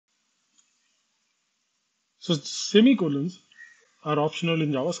So semicolons are optional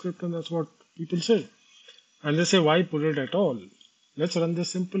in JavaScript, and that's what people say. And they say, why put it at all? Let's run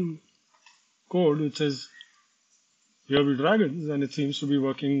this simple code which says, here we dragons, and it seems to be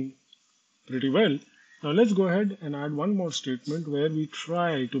working pretty well. Now let's go ahead and add one more statement where we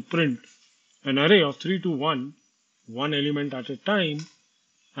try to print an array of 3 to 1, one element at a time.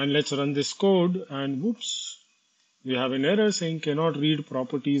 And let's run this code, and whoops, we have an error saying cannot read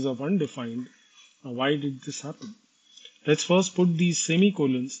properties of undefined. Now why did this happen? Let's first put these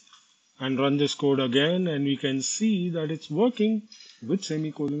semicolons and run this code again, and we can see that it's working with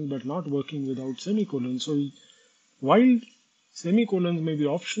semicolons but not working without semicolons. So while semicolons may be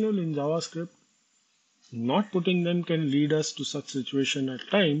optional in JavaScript, not putting them can lead us to such situation at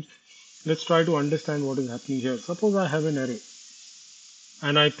times. Let's try to understand what is happening here. Suppose I have an array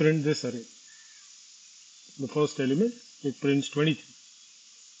and I print this array. The first element, it prints 23.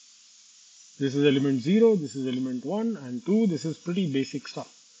 This is element 0, this is element 1 and 2. This is pretty basic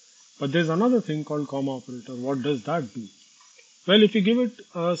stuff. But there's another thing called comma operator. What does that do? Well, if you give it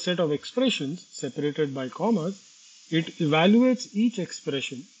a set of expressions separated by commas, it evaluates each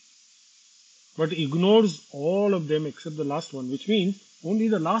expression but ignores all of them except the last one, which means only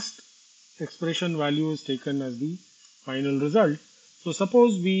the last expression value is taken as the final result. So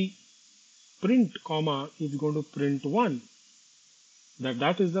suppose we print comma is going to print 1,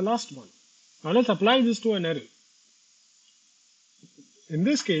 that is the last one. Now let's apply this to an array. In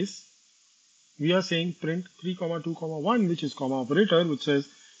this case, we are saying print 3, 2, 1, which is comma operator, which says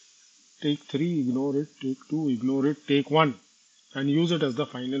take 3, ignore it, take 2, ignore it, take 1, and use it as the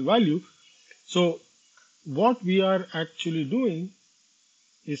final value. So what we are actually doing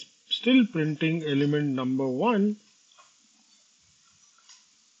is still printing element number 1,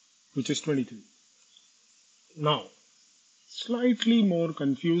 which is 23. Now, slightly more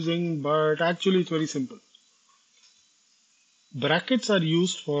confusing, but actually it's very simple. Brackets are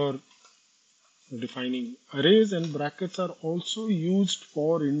used for defining arrays, and brackets are also used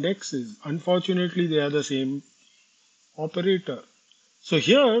for indexes. Unfortunately, they are the same operator. So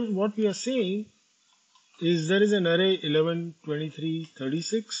here what we are saying is there is an array 11, 23,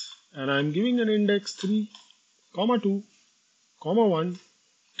 36, and I'm giving an index 3, 2, 1,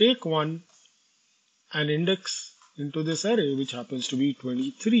 take 1 and index into this array, which happens to be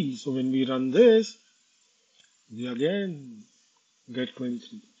 23. So when we run this, we again get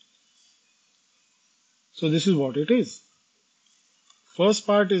 23. So this is what it is. First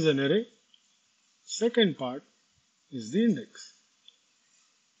part is an array. Second part is the index.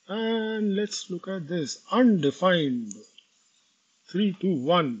 And let's look at this. Undefined 3, 2,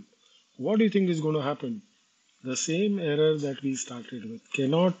 1. What do you think is going to happen? The same error that we started with.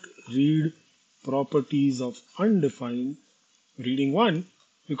 Cannot read properties of undefined, reading 1,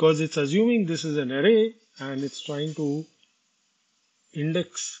 because it's assuming this is an array and it's trying to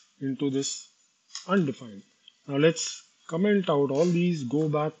index into this undefined. Now let's comment out all these, go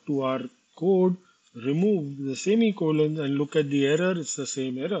back to our code, remove the semicolons and look at the error. It's the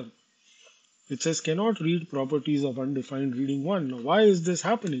same error. It says cannot read properties of undefined, reading 1. Now why is this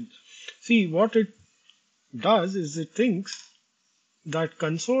happening? See, what it does is it thinks that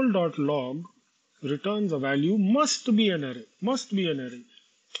console.log returns a value must be an array,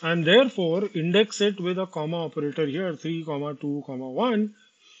 and therefore index it with a comma operator here, 3, 2, 1,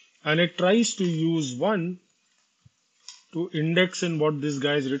 and it tries to use 1 to index in what this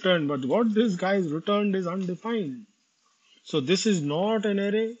guy has returned, but what this guy has returned is undefined. So this is not an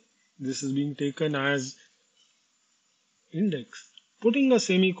array, this is being taken as index. Putting a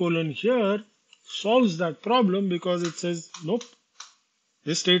semicolon here solves that problem because it says nope,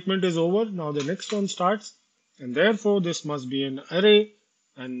 this statement is over, now the next one starts, and therefore this must be an array,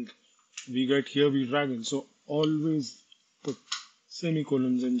 and we get here we dragon. So always put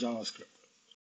semicolons in JavaScript.